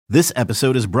This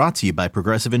episode is brought to you by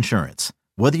Progressive Insurance.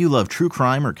 Whether you love true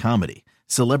crime or comedy,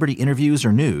 celebrity interviews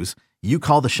or news, you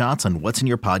call the shots on what's in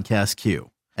your podcast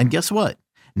queue. And guess what?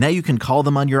 Now you can call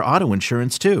them on your auto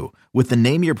insurance too with the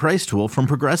Name Your Price tool from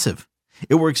Progressive.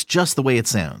 It works just the way it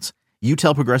sounds. You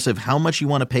tell Progressive how much you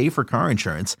want to pay for car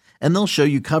insurance, and they'll show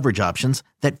you coverage options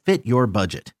that fit your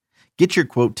budget. Get your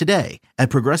quote today at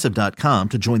Progressive.com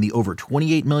to join the over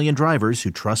 28 million drivers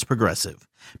who trust Progressive.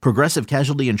 Progressive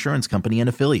Casualty Insurance Company and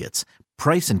Affiliates.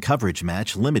 Price and coverage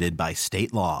match limited by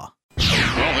state law.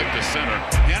 Well hit to center.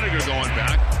 Haniger going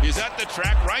back. He's at the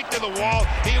track, right to the wall.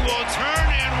 He will turn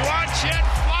and watch it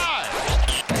fly.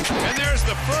 And there's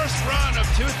the first run of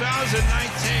 2019.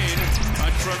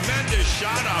 A tremendous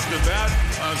shot off the bat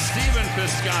of Stephen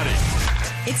Piscotty.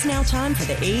 It's now time for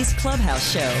the A's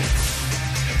Clubhouse Show.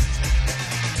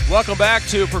 Welcome back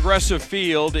to Progressive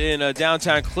Field in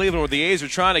downtown Cleveland, where the A's are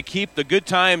trying to keep the good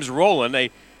times rolling.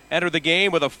 They entered the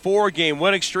game with a 4-game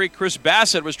winning streak. Chris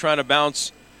Bassitt was trying to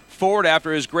bounce forward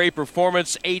after his great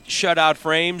performance, 8 shutout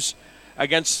frames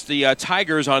against the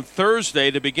Tigers on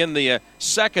Thursday to begin the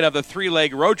second of the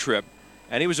 3-leg road trip.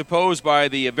 And he was opposed by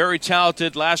the very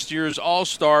talented last year's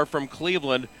All-Star from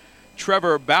Cleveland,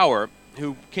 Trevor Bauer,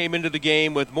 who came into the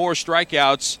game with more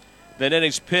strikeouts than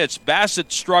innings pitched.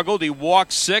 Bassitt struggled. He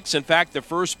walked 6. In fact, the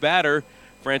first batter,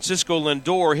 Francisco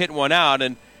Lindor, hit one out,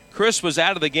 and Chris was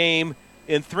out of the game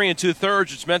in 3 2/3,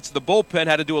 which meant the bullpen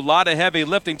had to do a lot of heavy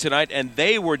lifting tonight, and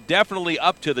they were definitely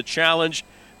up to the challenge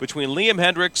between Liam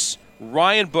Hendriks,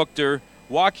 Ryan Buchter,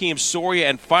 Joakim Soria,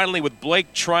 and finally with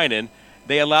Blake Trinan.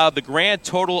 They allowed the grand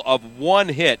total of 1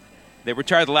 hit. They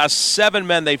retired the last 7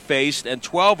 men they faced and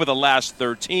 12 of the last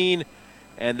 13,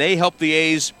 and they helped the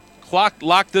A's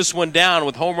lock this one down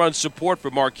with home run support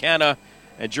for Mark Canha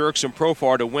and Jurickson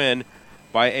Profar to win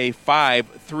by a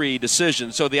 5-3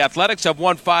 decision. So the Athletics have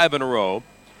won 5 in a row,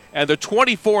 and they're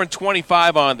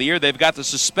 24-25 on the year. They've got the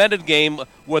suspended game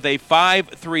with a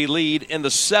 5-3 lead in the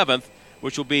 7th,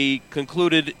 which will be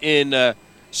concluded in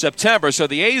September. So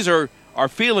the A's are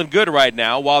feeling good right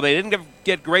now. While they didn't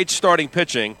get great starting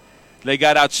pitching, they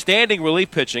got outstanding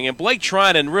relief pitching, and Blake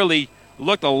Trinan really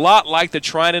looked a lot like the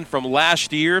Trinan from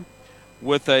last year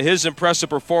with his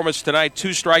impressive performance tonight. 2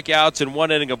 strikeouts and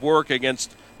 1 inning of work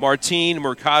against Martin,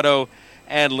 Mercado,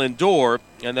 and Lindor.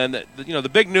 And then, the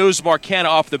big news, Mark Canha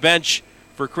off the bench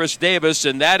for Chris Davis,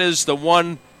 and that is the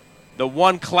one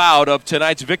cloud of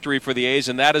tonight's victory for the A's,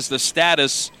 and that is the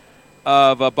status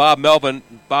of Bob Melvin.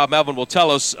 Bob Melvin will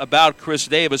tell us about Chris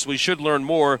Davis. We should learn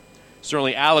more.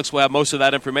 Certainly Alex will have most of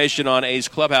that information on A's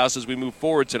Clubhouse as we move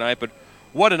forward tonight. But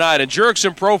what a night. And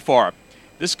Jurickson Profar,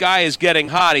 this guy is getting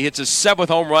hot. He hits his 7th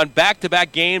home run,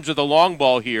 back-to-back games with a long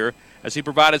ball here as he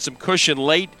provided some cushion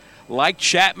late like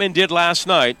Chapman did last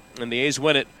night. And the A's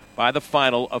win it by the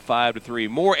final of 5-3.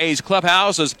 More A's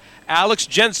Clubhouse as Alex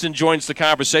Jensen joins the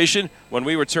conversation when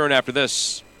we return after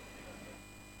this.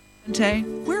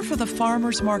 We're for the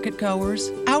farmers market goers,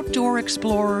 outdoor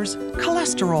explorers,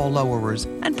 cholesterol lowerers,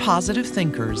 and positive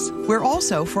thinkers. We're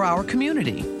also for our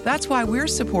community. That's why we're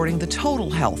supporting the total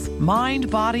health,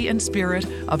 mind, body, and spirit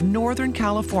of Northern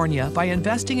California by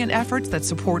investing in efforts that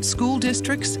support school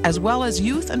districts as well as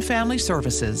youth and family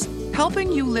services,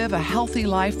 helping you live a healthy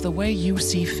life the way you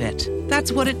see fit.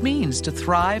 That's what it means to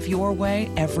thrive your way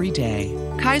every day.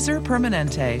 Kaiser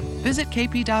Permanente. Visit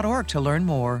kp.org to learn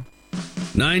more.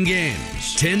 9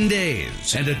 games, 10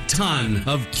 days, and a ton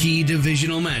of key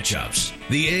divisional matchups.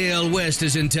 The AL West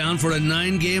is in town for a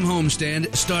 9-game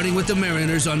homestand, starting with the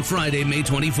Mariners on Friday, May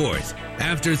 24th.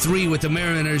 After 3 with the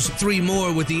Mariners, 3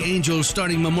 more with the Angels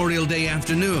starting Memorial Day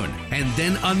afternoon, and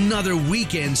then another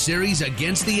weekend series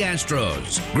against the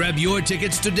Astros. Grab your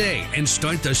tickets today and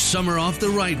start the summer off the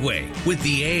right way with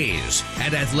the A's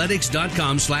at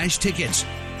athletics.com/tickets.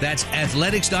 That's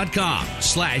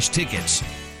athletics.com/tickets.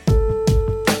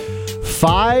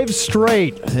 5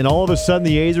 straight, and all of a sudden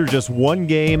the A's are just 1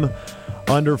 game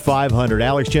under 500.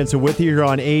 Alex Jensen with you here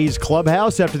on A's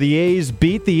Clubhouse after the A's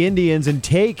beat the Indians and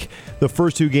take the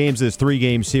first 2 games of this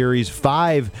 3-game series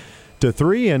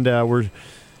 5-3, and we're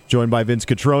joined by Vince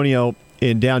Cotroneo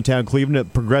in downtown Cleveland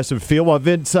at Progressive Field. Well,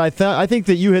 Vince, I think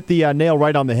that you hit the nail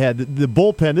right on the head. The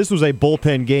bullpen, this was a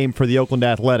bullpen game for the Oakland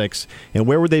Athletics, and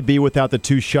where would they be without the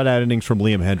 2 shutout innings from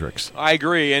Liam Hendriks? I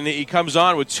agree, and he comes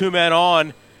on with 2 men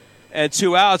on and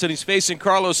 2 outs, and he's facing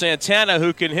Carlos Santana,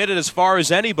 who can hit it as far as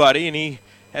anybody, and he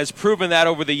has proven that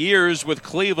over the years with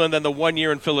Cleveland and the 1 year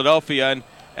in Philadelphia,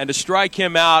 and to strike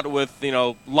him out with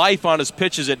life on his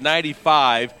pitches at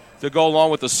 95 to go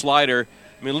along with the slider.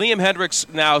 I mean, Liam Hendriks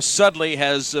now suddenly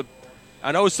has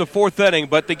I know it's the 4th inning,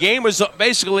 but the game was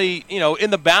basically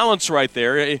in the balance right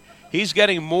there. he's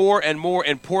getting more and more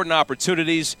important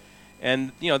opportunities.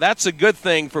 And, that's a good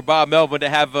thing for Bob Melvin to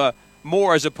have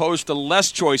more as opposed to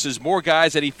less choices, more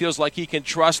guys that he feels like he can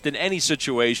trust in any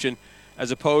situation as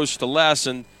opposed to less.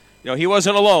 And, he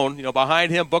wasn't alone.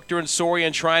 Behind him, Buchter and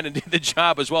Sorian trying to do the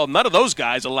job as well. None of those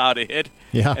guys allowed a hit.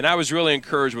 Yeah. And I was really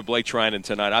encouraged with Blake Trinan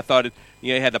tonight. I thought he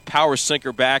had the power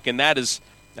sinker back, and that's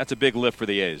a big lift for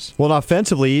the A's. Well,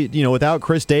 offensively, without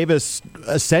Chris Davis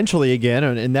essentially again,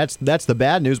 and that's the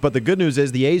bad news. But the good news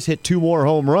is the A's hit 2 more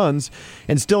home runs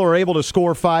and still are able to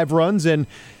score 5 runs. And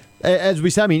as we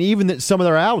said, even some of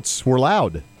their outs were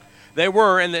loud. They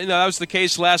were, and that was the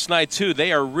case last night, too.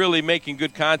 They are really making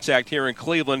good contact here in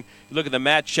Cleveland. You look at the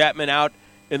Matt Chapman out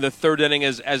in the third inning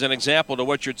as an example to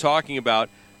what you're talking about,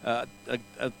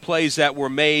 plays that were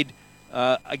made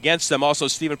against them. Also,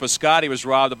 Stephen Piscotty was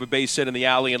robbed of a base hit in the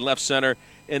alley in left center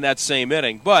in that same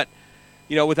inning. But,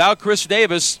 without Chris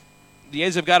Davis, the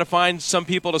A's have got to find some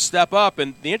people to step up.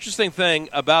 And the interesting thing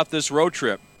about this road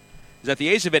trip is that the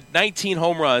A's have hit 19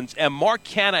 home runs, and Mark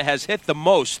Canha has hit the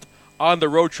most on the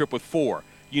road trip with 4.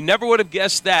 You never would have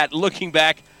guessed that looking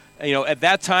back, at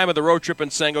that time of the road trip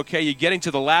and saying, okay, you're getting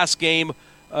to the last game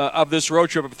of this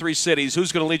road trip of 3 cities.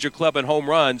 Who's going to lead your club in home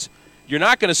runs? You're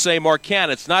not going to say Mark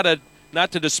Canha. It's not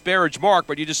to disparage Mark,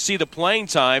 but you just see the playing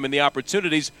time and the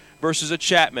opportunities versus a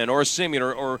Chapman or a Simeon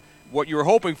or what you were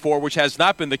hoping for, which has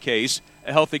not been the case,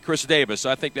 a healthy Chris Davis.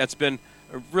 So I think that's been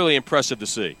really impressive to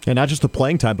see. And not just the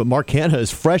playing time, but Mark Canha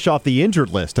is fresh off the injured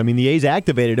list. The A's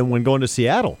activated him when going to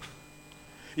Seattle.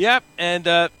 Yep, and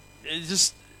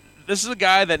this is a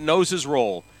guy that knows his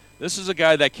role. This is a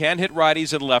guy that can hit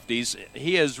righties and lefties.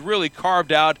 He has really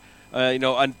carved out,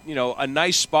 a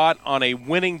nice spot on a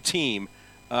winning team.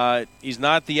 He's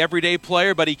not the everyday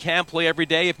player, but he can play every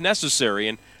day if necessary.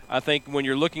 And I think when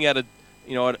you're looking at a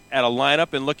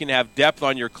lineup and looking to have depth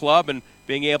on your club and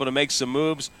being able to make some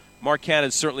moves, Mark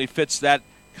Canha certainly fits that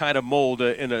kind of mold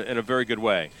in a very good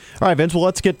way. All right, Vince, well,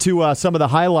 let's get to some of the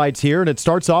highlights here, and it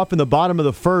starts off in the bottom of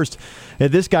the first.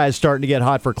 And this guy is starting to get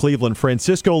hot for Cleveland.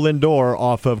 Francisco Lindor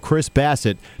off of Chris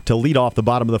Bassett to lead off the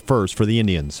bottom of the first for the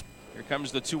Indians. Here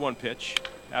comes the 2-1 pitch.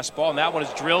 Fastball, and that one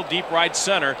is drilled deep right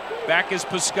center. Back is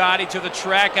Piscotty to the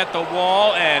track at the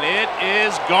wall, and it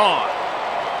is gone.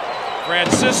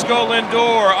 Francisco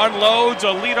Lindor unloads a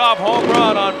leadoff home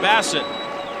run on Bassett.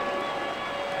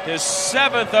 His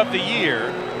 7th of the year,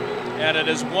 and it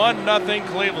is 1-0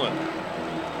 Cleveland.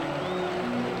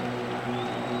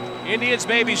 Indians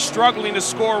may be struggling to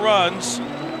score runs.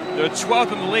 They're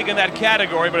 12th in the league in that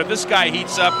category, but if this guy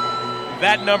heats up,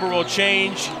 that number will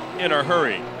change in a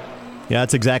hurry. Yeah,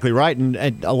 that's exactly right.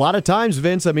 And a lot of times,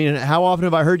 Vince, how often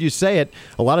have I heard you say it?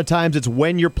 A lot of times it's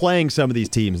when you're playing some of these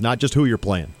teams, not just who you're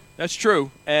playing. That's true.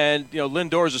 And,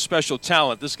 Lindor is a special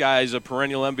talent. This guy is a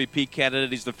perennial MVP candidate.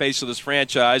 He's the face of this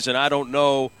franchise, and I don't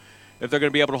know if they're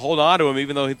going to be able to hold on to him,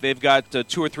 even though they've got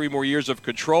 2 or 3 more years of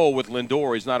control with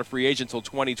Lindor. He's not a free agent until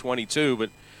 2022. But,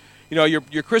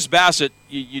 your Chris Bassett,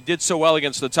 you did so well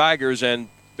against the Tigers, and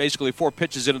basically 4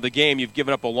 pitches into the game, you've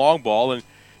given up a long ball, and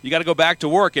you got to go back to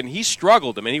work. And he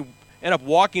struggled. He ended up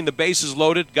walking the bases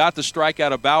loaded, got the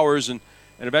strikeout of Bowers, and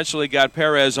eventually got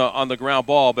Perez on the ground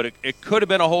ball. But it could have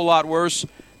been a whole lot worse.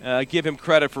 Give him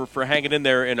credit for hanging in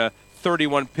there in a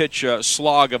 31-pitch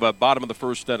slog of a bottom of the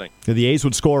first inning. The A's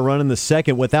would score a run in the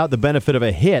second without the benefit of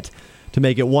a hit to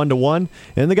make it 1-1.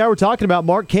 And the guy we're talking about,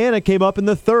 Mark Canha, came up in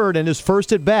the third, and his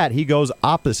first at bat, he goes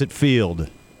opposite field.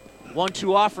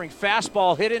 1-2 offering,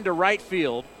 fastball hit into right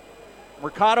field.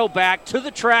 Mercado back to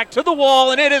the track, to the wall,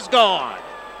 and it is gone.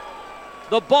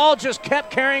 The ball just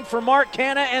kept carrying for Mark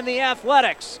Canha, and the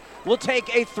Athletics will take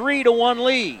a 3-1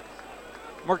 lead.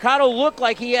 Mercado looked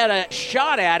like he had a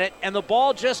shot at it, and the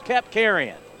ball just kept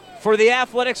carrying. For the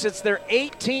Athletics, it's their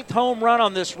 18th home run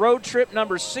on this road trip,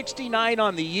 number 69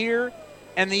 on the year,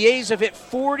 and the A's have hit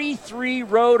 43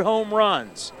 road home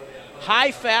runs.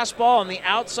 High fastball on the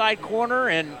outside corner,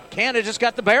 and Canha just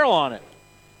got the barrel on it.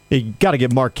 You got to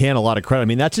give Mark Canha a lot of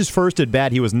credit. That's his first at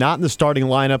bat. He was not in the starting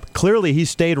lineup. Clearly, he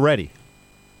stayed ready.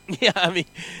 Yeah,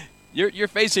 you're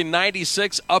facing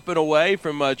 96 up and away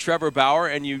from Trevor Bauer,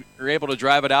 and you are able to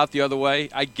drive it out the other way.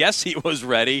 I guess he was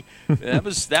ready. That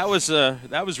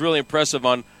was really impressive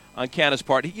on Canha's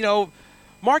part.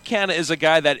 Mark Canha is a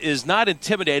guy that is not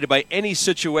intimidated by any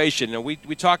situation. And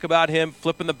we talk about him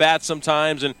flipping the bat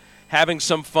sometimes and having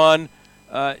some fun.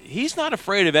 He's not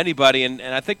afraid of anybody, and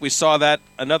I think we saw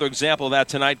another example of that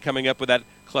tonight coming up with that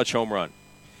clutch home run.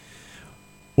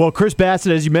 Well, Chris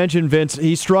Bassett, as you mentioned, Vince,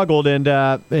 he struggled, and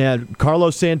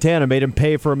Carlos Santana made him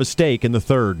pay for a mistake in the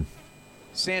third.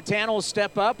 Santana will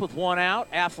step up with 1 out.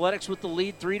 Athletics with the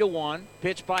lead 3-1.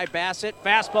 Pitch by Bassett.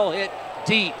 Fastball hit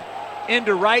deep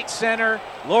into right center.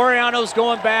 Laureano's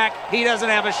going back. He doesn't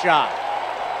have a shot.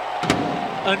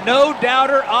 A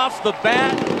no-doubter off the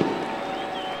bat.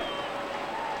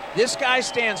 This guy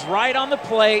stands right on the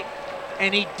plate,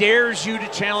 and he dares you to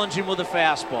challenge him with a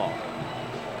fastball.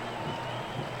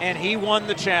 And he won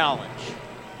the challenge.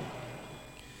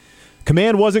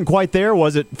 Command wasn't quite there,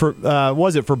 was it for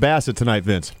Bassett tonight,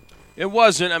 Vince? It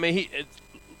wasn't. I mean,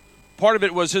 part of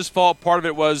it was his fault. Part of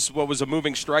it was what was a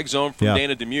moving strike zone from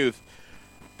Dana DeMuth.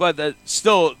 But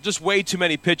still, just way too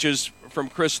many pitches from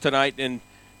Chris tonight, and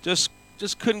just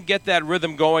couldn't get that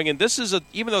rhythm going. And this is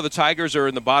even though the Tigers are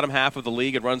in the bottom half of the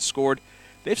league in runs scored,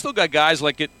 they've still got guys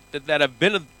like it that have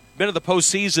been to the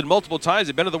postseason multiple times.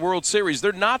 They've been to the World Series.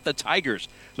 They're not the Tigers.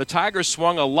 The Tigers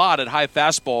swung a lot at high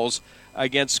fastballs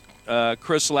against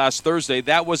Chris last Thursday.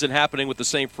 That wasn't happening with the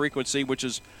same frequency, which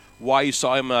is why you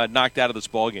saw him knocked out of this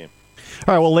ballgame.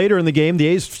 All right, well, later in the game, the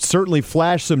A's certainly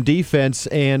flashed some defense,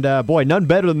 and, boy, none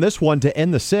better than this one to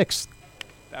end the sixth.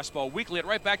 Fastball weakly and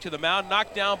right back to the mound,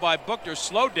 knocked down by Buckner,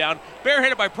 slowed down,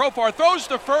 barehanded by Profar, throws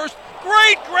to first.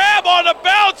 Great grab on the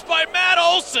bounce by Matt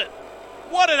Olson.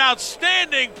 What an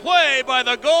outstanding play by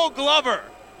the Gold Glover.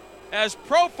 As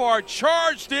Profar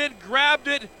charged it, grabbed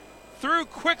it, threw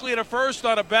quickly to first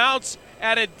on a bounce,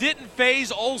 and it didn't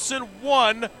faze Olson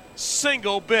one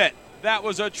single bit. That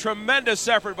was a tremendous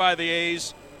effort by the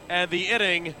A's, and the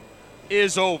inning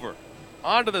is over.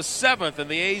 On to the seventh, and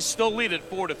the A's still lead it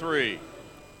 4-3.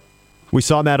 We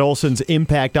saw Matt Olson's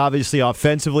impact, obviously,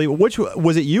 offensively. Which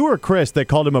was it, you or Chris, that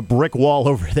called him a brick wall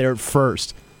over there at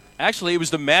first? Actually, it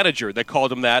was the manager that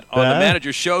called him that on the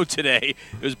manager show today.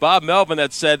 It was Bob Melvin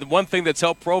that said the one thing that's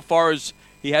helped Profar is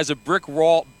he has a brick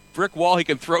wall he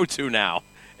can throw to now.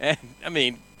 And, I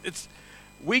mean,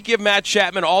 we give Matt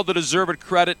Chapman all the deserved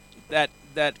credit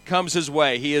that comes his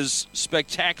way. He is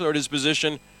spectacular at his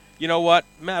position. You know what?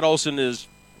 Matt Olson is,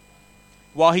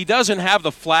 while he doesn't have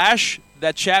the flash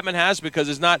that Chapman has, because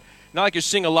it's not like you're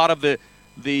seeing a lot of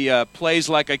the plays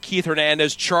like a Keith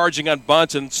Hernandez charging on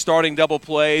bunts and starting double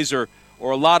plays or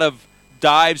a lot of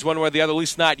dives one way or the other, at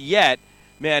least not yet.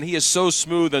 Man, he is so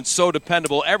smooth and so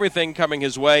dependable. Everything coming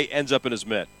his way ends up in his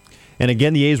mitt. And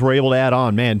again, the A's were able to add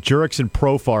on. Man, Jurickson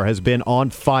Profar has been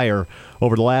on fire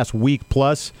over the last week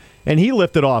plus, and he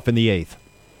lifted off in the eighth.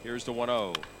 Here's the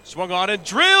 1-0. Swung on and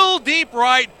drilled deep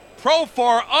right.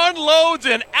 Profar unloads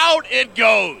and out it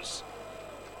goes.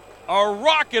 A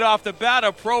rocket off the bat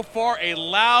of Profar, a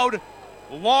loud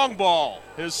long ball,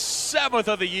 his seventh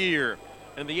of the year.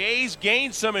 And the A's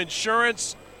gained some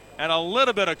insurance and a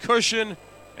little bit of cushion,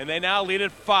 and they now lead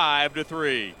it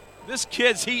 5-3. This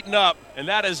kid's heating up, and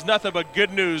that is nothing but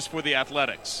good news for the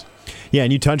Athletics. Yeah,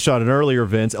 and you touched on it earlier,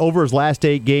 Vince. Over his last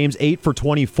 8 games, 8 for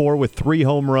 24 with 3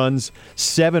 home runs,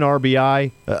 7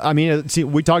 RBI.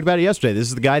 We talked about it yesterday. This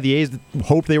is the guy the A's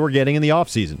hoped they were getting in the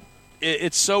offseason.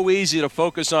 It's so easy to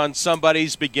focus on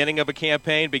somebody's beginning of a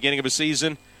campaign, beginning of a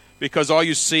season, because all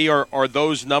you see are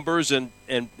those numbers. And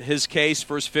in his case,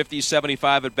 first 50,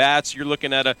 75 at bats, you're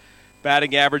looking at a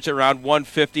batting average around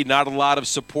 150, not a lot of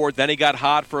support. Then he got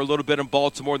hot for a little bit in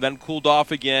Baltimore, then cooled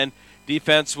off again.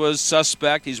 Defense was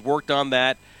suspect. He's worked on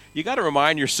that. You got to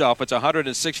remind yourself it's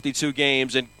 162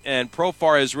 games, and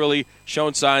Profar has really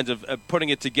shown signs of putting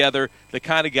it together, the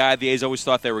kind of guy the A's always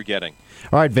thought they were getting.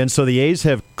 All right, Vince, so the A's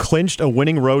have clinched a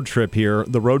winning road trip here.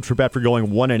 The road trip after going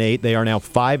 1-8. They are now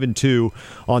 5-2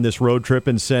 on this road trip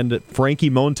and send Frankie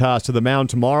Montas to the mound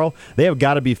tomorrow. They have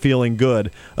got to be feeling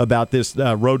good about this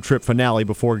road trip finale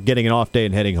before getting an off day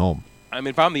and heading home. I mean,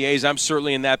 if I'm the A's, I'm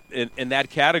certainly in that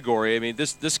category. I mean,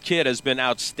 this kid has been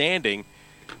outstanding.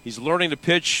 He's learning to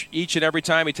pitch each and every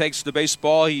time he takes the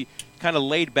baseball. He kind of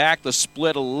laid back the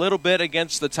split a little bit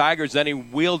against the Tigers. Then he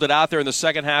wheeled it out there in the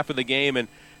second half of the game and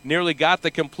nearly got the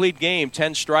complete game,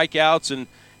 10 strikeouts, and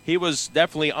he was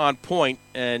definitely on point.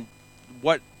 And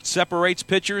what separates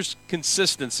pitchers?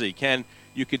 Consistency. Can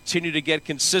you continue to get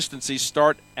consistency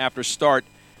start after start?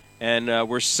 And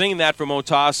we're seeing that from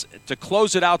Montas to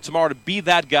close it out tomorrow, to be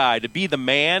that guy, to be the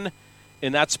man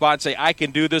in that spot and say, I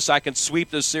can do this, I can sweep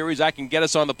this series, I can get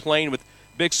us on the plane with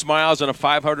big smiles and a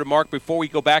 500 mark before we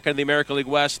go back into the American League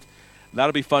West.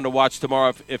 That'll be fun to watch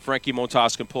tomorrow if Frankie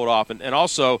Montas can pull it off. And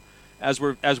also, as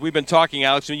we've been talking,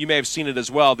 Alex, and you may have seen it as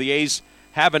well, the A's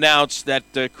have announced that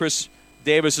Chris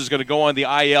Davis is going to go on the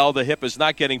IL. The hip is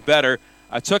not getting better.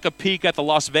 I took a peek at the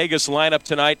Las Vegas lineup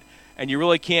tonight, and you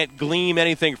really can't glean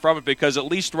anything from it because at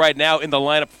least right now in the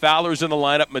lineup, Fowler's in the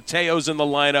lineup, Mateo's in the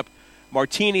lineup,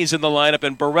 Martini's in the lineup,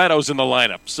 and Barreto's in the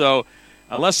lineup. So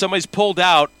unless somebody's pulled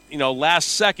out, last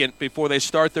second before they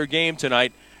start their game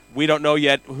tonight, we don't know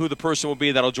yet who the person will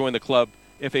be that'll join the club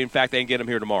if, in fact, they can get him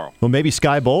here tomorrow. Well, maybe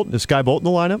Sky Bolt. Is Sky Bolt in the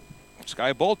lineup?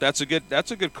 Sky Bolt, that's a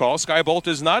good call. Sky Bolt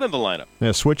is not in the lineup.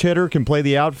 A switch hitter can play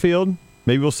the outfield.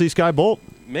 Maybe we'll see Sky Bolt.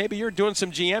 Maybe you're doing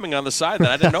some GMing on the side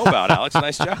that I didn't know about, Alex.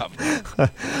 Nice job.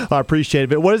 I appreciate it.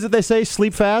 But what is it they say?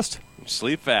 Sleep fast?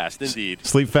 Sleep fast, indeed.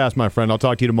 Sleep fast, my friend. I'll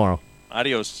talk to you tomorrow.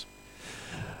 Adios.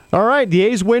 All right, the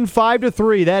A's win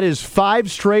 5-3. That is 5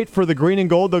 straight for the green and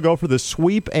gold. They'll go for the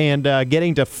sweep and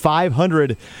getting to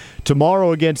 500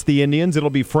 tomorrow against the Indians. It'll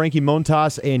be Frankie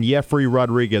Montas and Jeffrey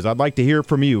Rodriguez. I'd like to hear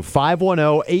from you.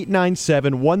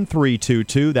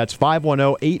 510-897-1322. That's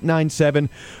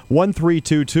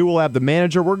 510-897-1322. We'll have the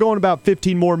manager. We're going about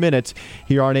 15 more minutes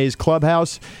here on A's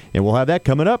Clubhouse, and we'll have that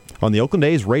coming up on the Oakland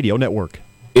A's Radio Network.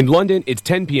 In London, it's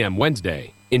 10 p.m.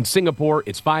 Wednesday. In Singapore,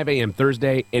 it's 5 a.m.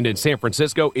 Thursday, and in San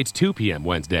Francisco, it's 2 p.m.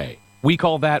 Wednesday. We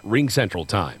call that Ring Central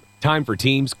Time. Time for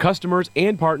teams, customers,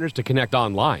 and partners to connect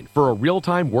online for a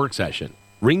real-time work session.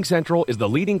 Ring Central is the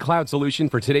leading cloud solution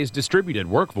for today's distributed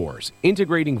workforce,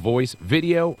 integrating voice,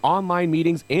 video, online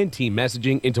meetings, and team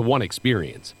messaging into one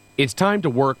experience. It's time to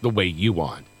work the way you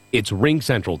want. It's Ring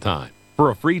Central Time. For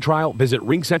a free trial, visit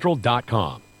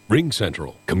ringcentral.com. Ring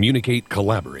Central. Communicate,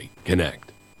 collaborate,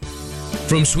 connect.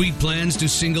 From suite plans to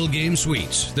single-game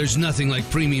suites, there's nothing like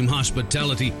premium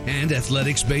hospitality and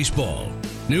athletics baseball.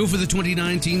 New for the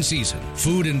 2019 season,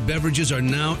 food and beverages are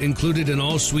now included in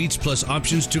all suites, plus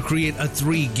options to create a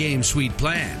 3-game suite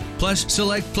plan. Plus,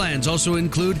 select plans also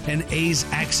include an A's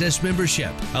Access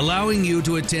membership, allowing you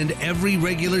to attend every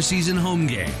regular season home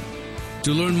game.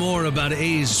 To learn more about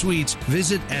A's Suites,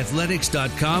 visit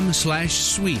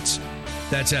athletics.com/suites.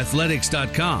 That's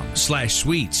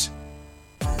athletics.com/suites.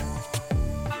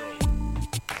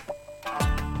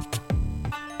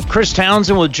 Chris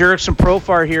Townsend with Jurickson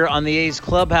Profar here on the A's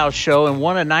Clubhouse Show, and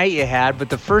what a night you had. But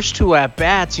the first 2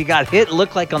 at-bats, you got hit,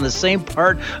 looked like on the same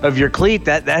part of your cleat.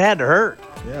 That had to hurt.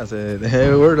 Yes, it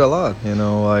hurt a lot.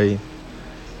 It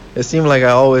seemed like I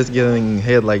always getting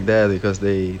hit like that because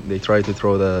they try to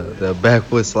throw the back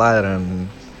foot slider, and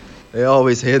they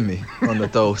always hit me on the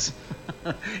toes.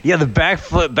 Yeah, the back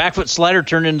foot slider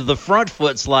turned into the front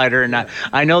foot slider, and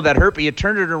I know that hurt, but you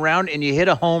turned it around and you hit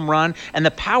a home run, and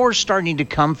the power's starting to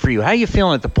come for you. How are you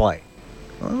feeling at the plate?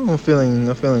 I'm feeling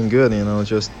good,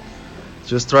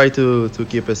 just try to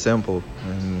keep it simple,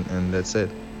 and that's it.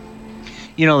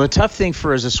 The tough thing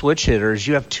as a switch hitter is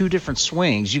you have 2 different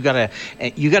swings. You gotta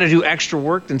do extra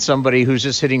work than somebody who's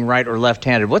just hitting right or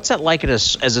left-handed. What's that like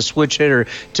as a switch hitter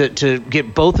to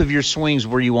get both of your swings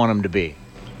where you want them to be?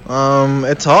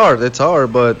 It's hard,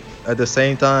 but at the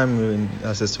same time,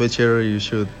 as a switch hitter, you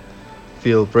should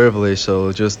feel privileged.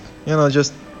 So just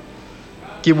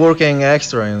keep working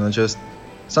extra. Just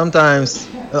sometimes,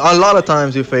 a lot of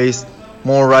times, you face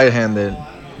more right-handed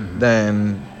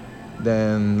than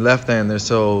left-handed.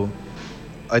 So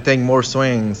I take more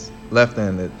swings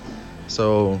left-handed.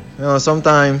 So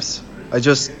sometimes I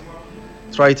just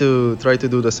try to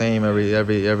do the same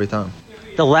every time.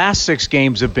 The last 6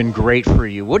 games have been great for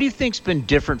you. What do you think's been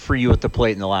different for you at the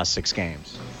plate in the last 6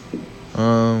 games?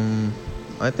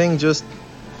 I think just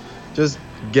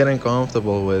getting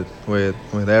comfortable with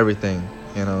everything.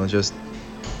 Just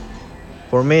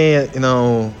for me,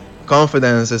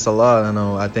 confidence is a lot.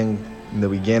 I think in the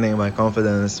beginning my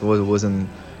confidence wasn't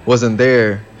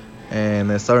there,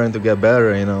 and it's starting to get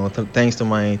better. Thanks to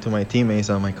my teammates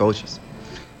and my coaches.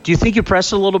 Do you think you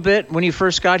pressed a little bit when you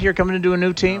first got here, coming into a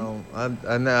new team? No,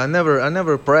 I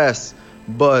never press,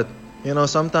 but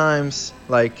sometimes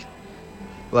like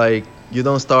you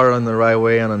don't start on the right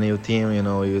way on a new team.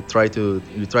 You try to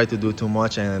do too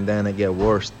much, and then it get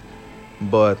worse.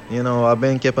 But I've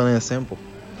been keeping it simple.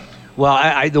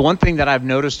 Well, the one thing that I've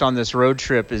noticed on this road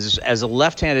trip is, as a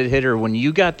left-handed hitter, when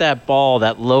you got that ball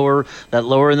that lower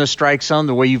in the strike zone,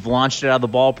 the way you've launched it out of the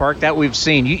ballpark, that we've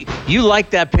seen. You like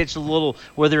that pitch a little,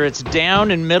 whether it's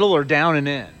down and middle or down and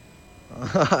in.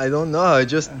 I don't know. I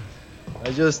just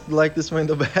like to swing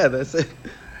the bat. That's it.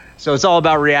 So it's all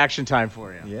about reaction time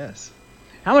for you. Yes.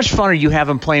 How much fun are you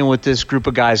having playing with this group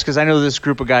of guys? Because I know this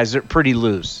group of guys are pretty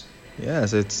loose.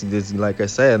 Yes, it's like I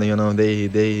said,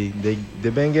 they've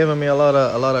been giving me a lot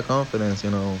of confidence. I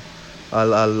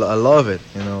love it.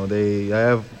 I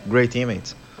have great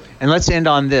teammates. And let's end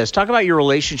on this. Talk about your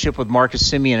relationship with Marcus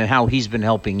Semien and how he's been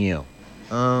helping you.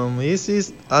 I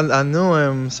knew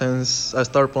him since I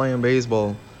started playing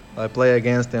baseball. I play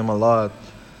against him a lot,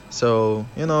 so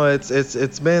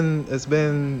it's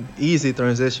been easy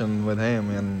transition with him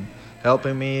and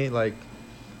helping me. Like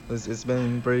it's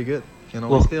been pretty good.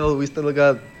 We still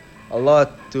got a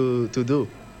lot to do.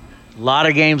 A lot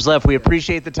of games left. We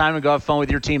appreciate the time and go have fun with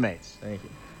your teammates. Thank you.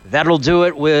 That'll do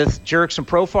it with Jurickson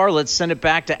Profar. Let's send it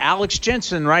back to Alex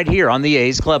Jensen right here on the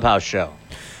A's Clubhouse Show.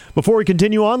 Before we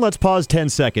continue on, let's pause 10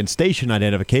 seconds. Station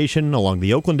identification along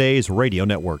the Oakland A's radio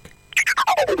network.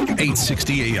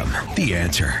 860 AM, The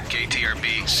Answer.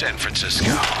 KTRB, San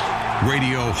Francisco.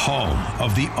 Radio home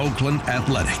of the Oakland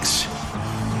Athletics.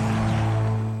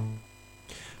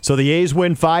 So the A's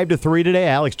win 5-3 today.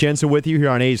 Alex Jensen with you here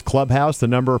on A's Clubhouse. The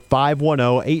number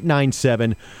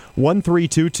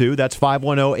 510-897-1322. That's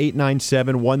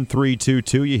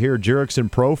 510-897-1322. You hear Jurickson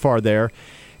Profar there.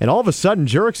 And all of a sudden,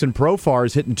 Jurickson Profar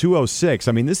is hitting 206.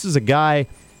 I mean, this is a guy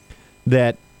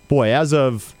that, boy, as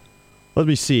of, let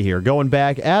me see here, going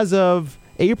back, as of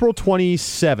April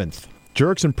 27th,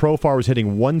 Jurickson Profar was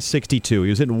hitting 162. He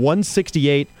was hitting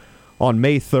 168 on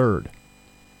May 3rd.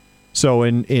 So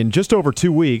in just over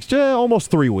 2 weeks,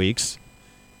 almost 3 weeks,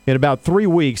 in about 3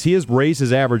 weeks, he has raised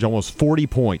his average almost 40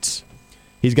 points.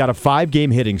 He's got a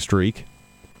 5-game hitting streak.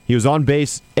 He was on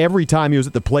base every time he was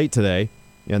at the plate today.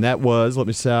 And that was,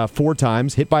 4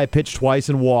 times. Hit by a pitch twice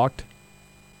and walked.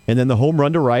 And then the home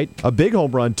run to right. A big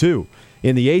home run, too.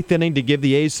 In the 8th inning to give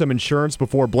the A's some insurance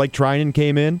before Blake Treinen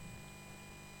came in.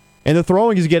 And the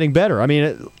throwing is getting better. I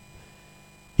mean,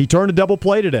 he turned a double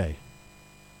play today.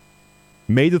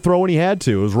 Made the throw when he had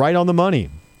to. It was right on the money.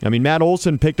 I mean, Matt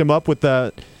Olson picked him up with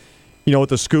the, with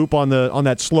the scoop on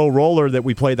that slow roller that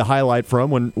we played the highlight from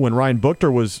when Ryan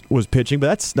Buchter was pitching. But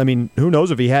that's, I mean, who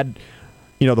knows if he had,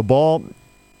 the ball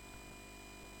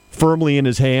firmly in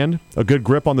his hand, a good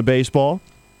grip on the baseball.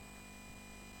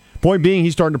 Point being,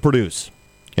 he's starting to produce.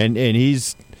 And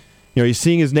he's, he's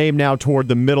seeing his name now toward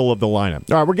the middle of the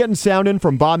lineup. All right, we're getting sound in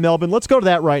from Bob Melvin. Let's go to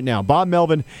that right now. Bob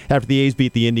Melvin after the A's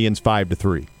beat the Indians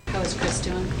 5-3. How is Chris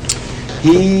doing?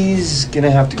 He's going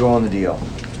to have to go on the DL.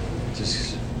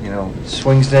 Just,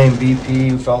 swings day in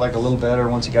BP felt like a little better.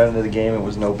 Once he got into the game, it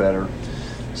was no better.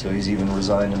 So he's even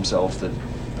resigned himself that he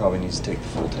probably needs to take the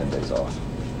full 10 days off.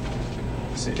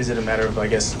 Is it a matter of,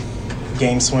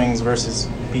 game swings versus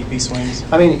BP swings?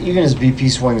 I mean, even his BP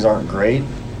swings aren't great,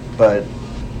 but,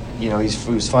 he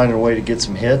was finding a way to get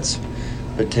some hits.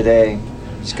 But today,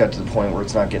 he's got to the point where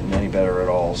it's not getting any better at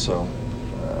all. So,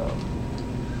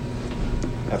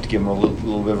 have to give him a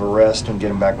little bit of a rest and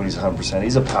get him back when he's 100%.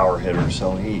 He's a power hitter,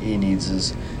 so he needs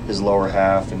his lower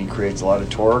half, and he creates a lot of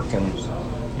torque, and,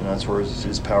 that's where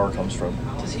his power comes from.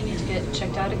 Does he need to get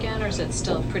checked out again, or is it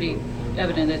still pretty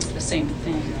evident it's the same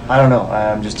thing? I don't know.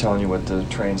 I'm just telling you what the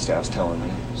training staff's telling me.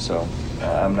 So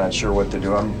I'm not sure what to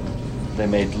do. They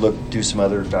may do some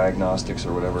other diagnostics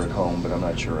or whatever at home, but I'm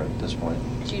not sure at this point.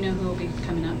 Do you know who will be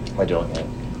coming up? I don't yet.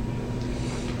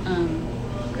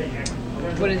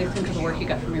 What did you think of the work you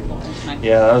got from your bullpen tonight?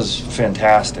 Yeah, that was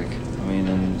fantastic. I mean,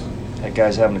 and that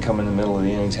guy's having to come in the middle of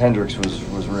the innings. Hendricks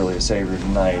was really a savior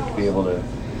tonight to be able to,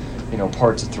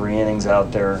 parts of 3 innings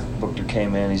out there. Buchter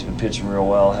came in. He's been pitching real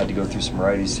well. Had to go through some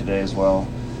righties today as well.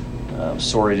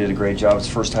 Sori did a great job. It's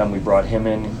the first time we brought him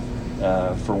in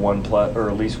for one play, or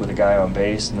at least with a guy on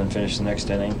base, and then finish the next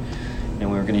inning. And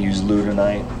we were going to use Lou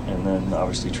tonight, and then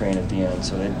obviously train at the end.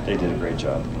 So they did a great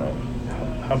job tonight.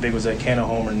 How big was that Canna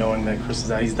homer, knowing that Chris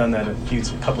is out? He's done that a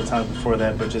couple times before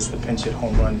that, but just the pinch hit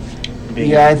home run.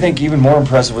 Yeah, I think even more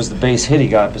impressive was the base hit he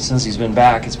got. But since he's been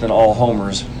back, it's been all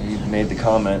homers. He made the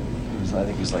comment. I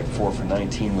think he was 4 for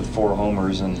 19 with 4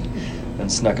 homers and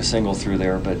snuck a single through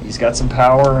there. But he's got some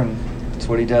power, and that's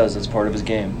what he does. That's part of his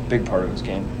game, big part of his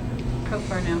game.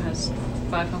 Profar now has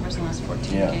 5 homers in the last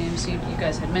 14 games. You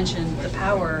guys had mentioned the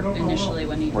power initially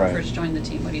when he first joined the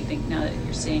team. What do you think now that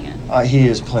you're seeing it? He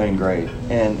is playing great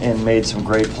and made some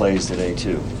great plays today,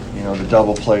 too. The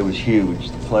double play was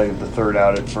huge. The third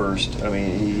out at first. I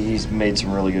mean, he's made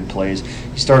some really good plays.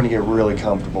 He's starting to get really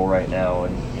comfortable right now,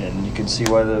 and you can see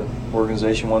why the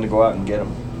organization wanted to go out and get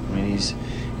him. I mean, he's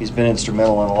been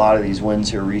instrumental in a lot of these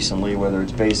wins here recently, whether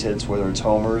it's base hits, whether it's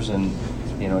homers, and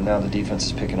now the defense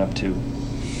is picking up too.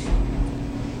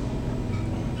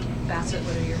 Bassett,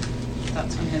 what are your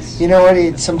thoughts on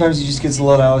his? Sometimes he just gets a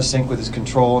little out of sync with his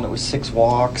control, and it was 6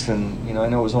 walks, and I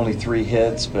know it was only 3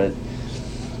 hits, but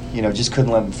just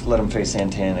couldn't let him face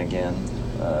Santana again.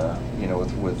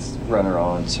 With runner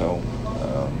on, so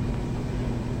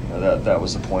that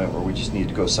was the point where we just needed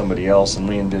to go somebody else, and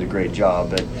Liam did a great job.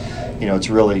 But it's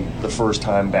really the first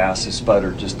time Bass has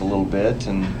sputtered just a little bit,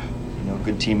 and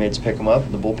good teammates pick him up,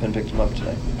 and the bullpen picked him up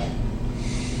today.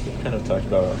 You kind of talked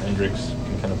about how Hendricks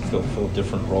can kind of fill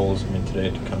different roles. I mean,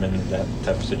 today to come in that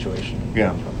type of situation.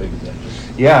 Yeah. How big is that?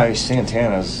 Yeah,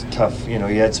 Santana's tough. He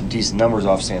had some decent numbers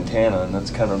off Santana, and that's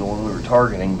kind of the one we were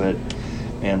targeting. But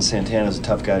man, Santana's a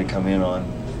tough guy to come in on.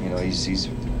 He's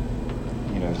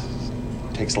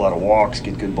takes a lot of walks,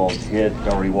 get good balls to hit.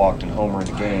 Already walked and homer in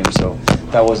the game, so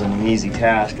that wasn't an easy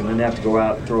task. And then have to go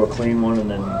out and throw a clean one, and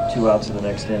then 2 outs in the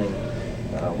next inning.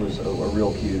 was a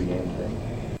real key to the game today.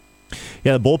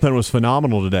 Yeah, the bullpen was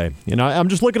phenomenal today. You know, I'm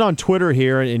just looking on Twitter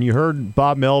here, and you heard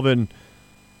Bob Melvin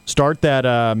start that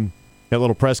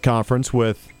little press conference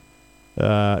with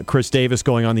Chris Davis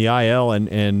going on the IL,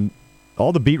 and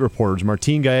all the beat reporters,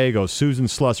 Martin Gallegos, Susan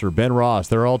Slusser, Ben Ross,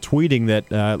 they're all tweeting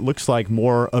that it looks like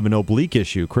more of an oblique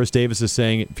issue. Chris Davis is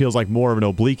saying it feels like more of an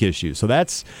oblique issue. So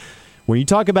that's, when you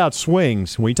talk about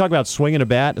swings, when you talk about swinging a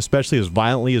bat, especially as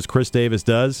violently as Chris Davis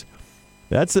does,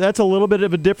 that's a little bit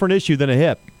of a different issue than a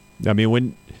hip. I mean,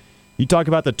 when you talk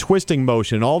about the twisting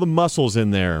motion, all the muscles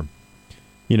in there,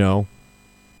 you know,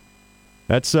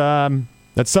 that's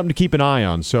something to keep an eye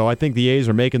on. So I think the A's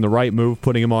are making the right move,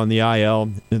 putting him on the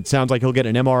IL. It sounds like he'll get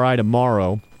an MRI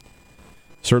tomorrow.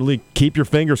 Certainly keep your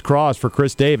fingers crossed for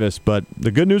Chris Davis. But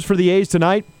the good news for the A's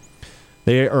tonight,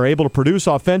 they are able to produce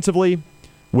offensively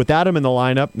without him in the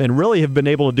lineup, and really have been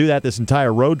able to do that this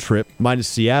entire road trip, minus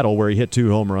Seattle, where he hit 2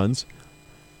 home runs.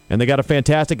 And they got a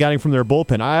fantastic outing from their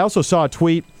bullpen. I also saw a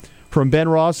tweet from Ben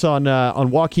Ross on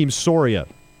Joakim Soria.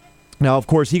 Now, of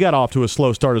course, he got off to a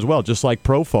slow start as well, just like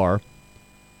Profar.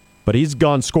 But he's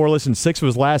gone scoreless in 6 of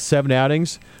his last 7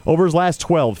 outings. Over his last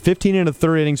 12, 15 and a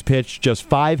third innings pitched, just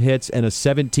 5 hits and a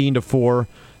 17-4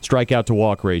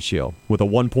 strikeout-to-walk ratio with a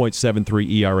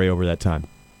 1.73 ERA over that time.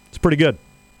 It's pretty good.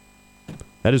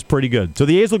 That is pretty good. So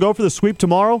the A's will go for the sweep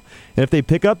tomorrow, and if they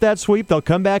pick up that sweep, they'll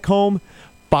come back home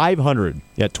 500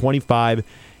 at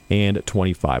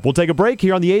 25-25. We'll take a break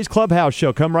here on the A's Clubhouse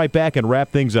Show. Come right back and wrap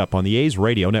things up on the A's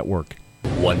Radio Network.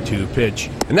 1-2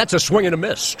 pitch, and that's a swing and a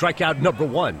miss. Strikeout number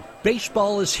 1.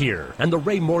 Baseball is here, and the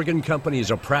Ray Morgan Company is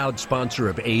a proud sponsor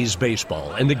of A's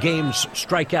Baseball and the game's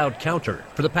strikeout counter.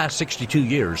 For the past 62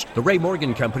 years, the Ray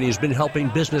Morgan Company has been helping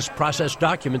business process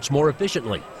documents more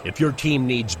efficiently. If your team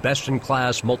needs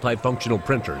best-in-class multifunctional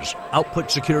printers,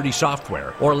 output security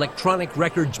software, or electronic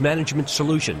records management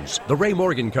solutions, the Ray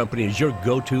Morgan Company is your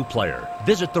go-to player.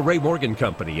 Visit the Ray Morgan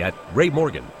Company at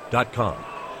raymorgan.com.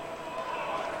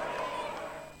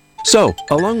 So,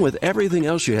 along with everything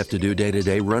else you have to do day to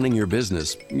day running your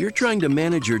business, you're trying to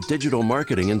manage your digital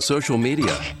marketing and social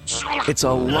media. It's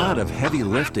a lot of heavy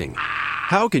lifting.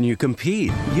 How can you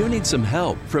compete? You need some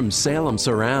help from Salem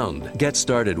Surround. Get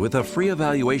started with a free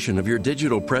evaluation of your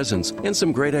digital presence and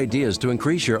some great ideas to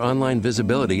increase your online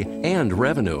visibility and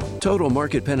revenue. Total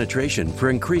market penetration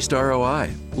for increased ROI.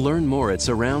 Learn more at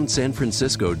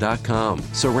surroundsanfrancisco.com.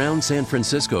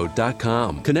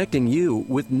 Surroundsanfrancisco.com, connecting you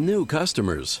with new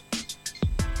customers.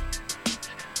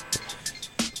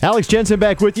 Alex Jensen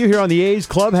back with you here on the A's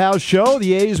Clubhouse Show.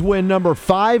 The A's win number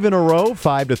 5 in a row,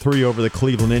 5-3 over the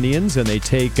Cleveland Indians, and they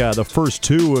take the first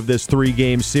 2 of this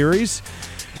 3-game series.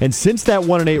 And since that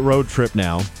 1-8 road trip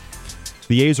now,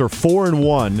 the A's are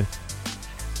 4-1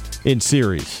 in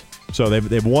series. So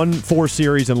they've won 4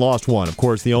 series and lost 1. Of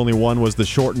course, the only one was the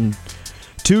shortened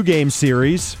 2-game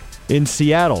series in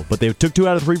Seattle. But they took 2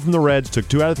 out of 3 from the Reds, took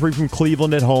 2 out of 3 from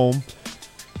Cleveland at home.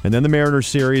 And then the Mariners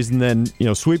series, and then, you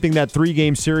know, sweeping that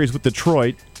 3-game series with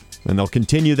Detroit, and they'll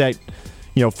continue that,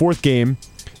 you know, 4th game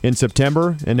in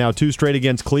September, and now 2 straight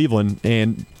against Cleveland.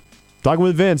 And talking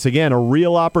with Vince, again, a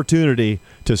real opportunity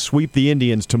to sweep the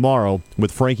Indians tomorrow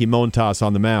with Frankie Montas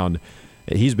on the mound.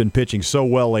 He's been pitching so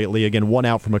well lately. Again, 1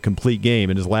 out from a complete game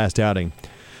in his last outing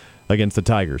against the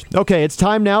Tigers. Okay, it's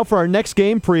time now for our next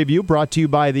game preview, brought to you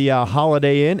by the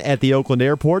Holiday Inn at the Oakland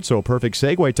Airport. So a perfect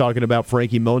segue talking about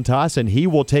Frankie Montas, and he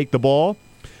will take the ball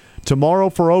tomorrow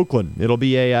for Oakland. It'll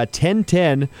be a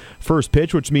 10-10 first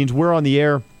pitch, which means we're on the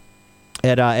air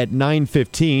at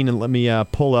 9:15. And let me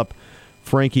pull up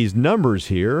Frankie's numbers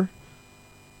here.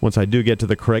 Once I do get to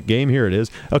the correct game, here it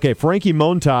is. Okay, Frankie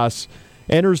Montas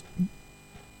enters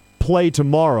play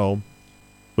tomorrow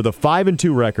with a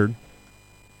 5-2 record,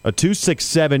 a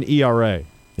 2.67 ERA,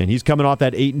 and he's coming off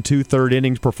that 8-2 third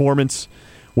innings performance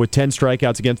with 10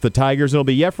 strikeouts against the Tigers. It'll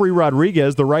be Jeffrey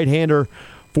Rodriguez, the right-hander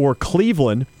for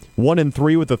Cleveland,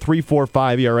 1-3 with a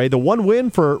 3.45 ERA. The one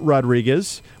win for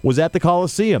Rodriguez was at the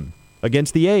Coliseum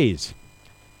against the A's.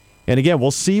 And again, we'll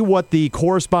see what the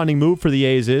corresponding move for the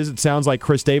A's is. It sounds like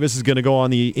Chris Davis is going to go on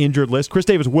the injured list. Chris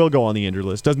Davis will go on the injured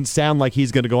list. Doesn't sound like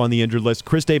he's going to go on the injured list.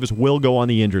 Chris Davis will go on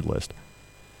the injured list.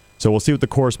 So we'll see what the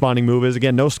corresponding move is.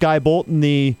 Again, no Sky Bolt in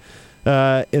the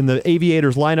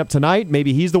Aviators lineup tonight.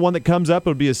 Maybe he's the one that comes up.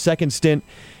 It'll be his second stint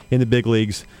in the big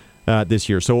leagues this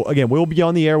year. So again, we'll be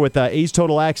on the air with A's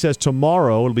Total Access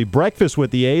tomorrow. It'll be breakfast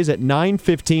with the A's at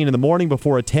 9:15 in the morning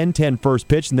before a 10-10 first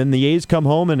pitch. And then the A's come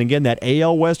home, and again, that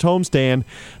AL West homestand,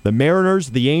 the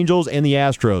Mariners, the Angels, and the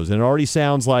Astros. And it already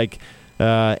sounds like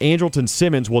Andrelton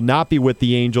Simmons will not be with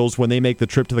the Angels when they make the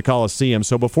trip to the Coliseum.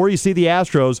 So before you see the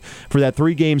Astros for that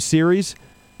 3-game series,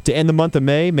 to end the month of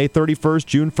May 31st,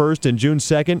 June 1st, and June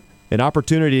 2nd. An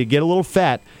opportunity to get a little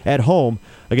fat at home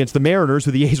against the Mariners,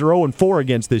 who the A's are 0-4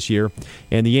 against this year,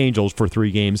 and the Angels for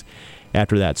 3 games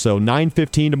after that. So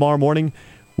 9:15 tomorrow morning,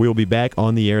 we'll be back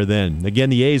on the air then. Again,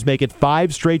 the A's make it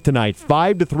 5 straight tonight,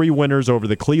 5-3 winners over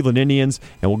the Cleveland Indians,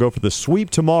 and we'll go for the sweep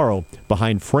tomorrow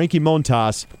behind Frankie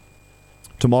Montas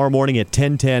tomorrow morning at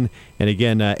 10:10. And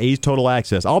again, A's Total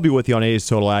Access. I'll be with you on A's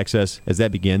Total Access as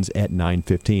that begins at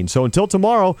 9:15. So until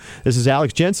tomorrow, this is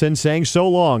Alex Jensen saying so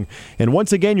long. And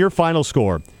once again, your final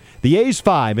score. The A's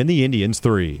 5 and the Indians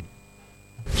 3.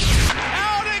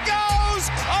 Out it goes!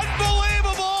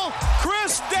 Unbelievable!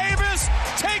 Chris Davis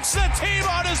takes the team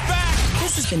on his back.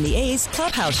 This has been the A's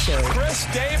Clubhouse Show. Chris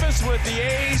Davis with the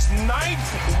A's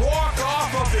 9th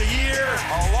walk-off of the year.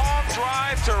 A long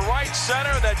drive to right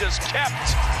center that just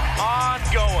kept on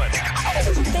going.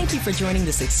 Thank you for joining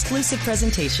this exclusive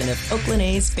presentation of Oakland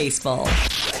A's baseball.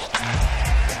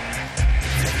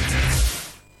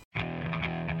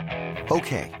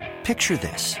 Okay, picture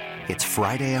this. It's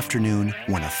Friday afternoon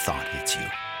when a thought hits you.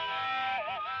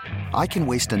 I can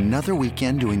waste another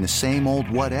weekend doing the same old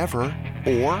whatever,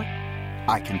 or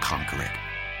I can conquer it.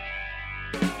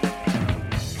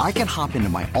 I can hop into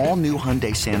my all-new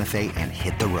Hyundai Santa Fe and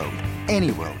hit the road.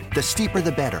 Any road. The steeper,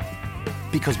 the better.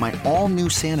 Because my all-new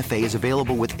Santa Fe is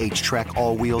available with H-Track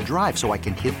all-wheel drive, so I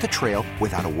can hit the trail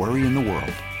without a worry in the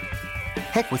world.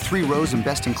 Heck, with 3 rows and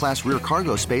best-in-class rear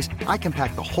cargo space, I can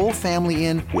pack the whole family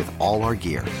in with all our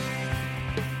gear.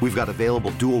 We've got available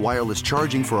dual wireless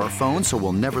charging for our phones, so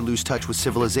we'll never lose touch with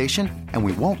civilization, and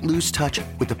we won't lose touch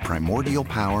with the primordial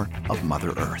power of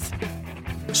Mother Earth.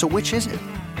 So which is it?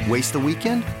 Waste the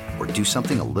weekend or do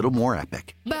something a little more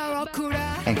epic?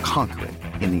 And conquer it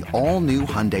in the all-new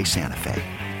Hyundai Santa Fe.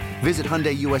 Visit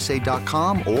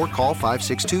HyundaiUSA.com or call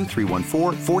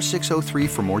 562-314-4603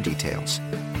 for more details.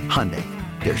 Hyundai,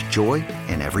 there's joy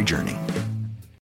in every journey.